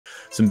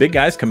Some big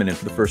guys coming in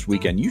for the first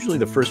weekend. Usually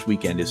the first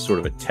weekend is sort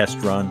of a test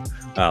run.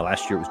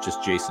 Last year it was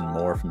just Jason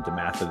Moore from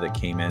DeMatha that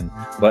came in.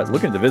 But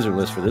looking at the visitor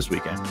list for this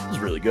weekend, it was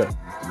really good.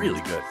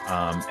 Really good.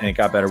 And it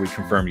got better. We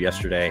confirmed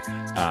yesterday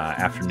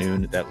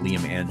afternoon that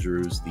Liam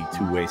Andrews, the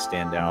two-way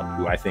standout,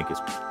 who I think is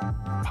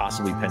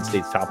possibly Penn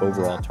State's top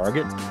overall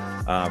target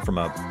from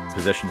a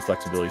possession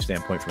flexibility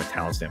standpoint, from a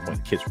talent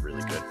standpoint. The kid's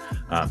really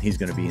good. He's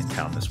going to be in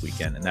town this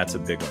weekend, and that's a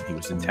big one. He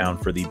was in town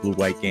for the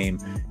blue-white game,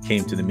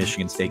 came to the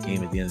Michigan State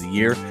game at the end of the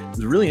year. It was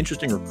a really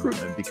interesting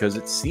recruitment because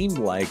it seemed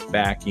like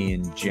back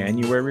in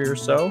January or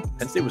so,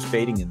 Penn State was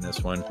fading in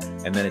this one,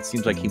 and then it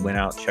seems like he went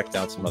out, checked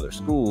out some other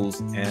schools,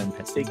 and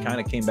Penn State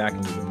kind of came back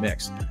into the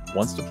mix.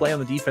 Wants to play on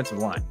the defensive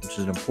line, which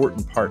is an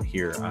important part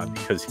here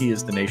because he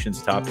is the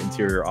nation's top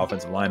interior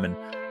offensive lineman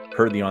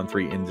per the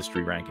On3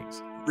 industry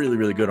rankings. Really,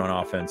 really good on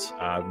offense,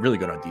 really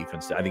good on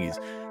defense. I think he's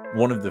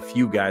one of the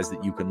few guys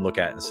that you can look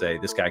at and say,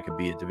 this guy could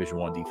be a Division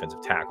I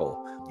defensive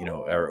tackle, you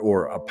know,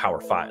 or a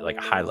Power 5, like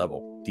a high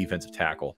level defensive tackle.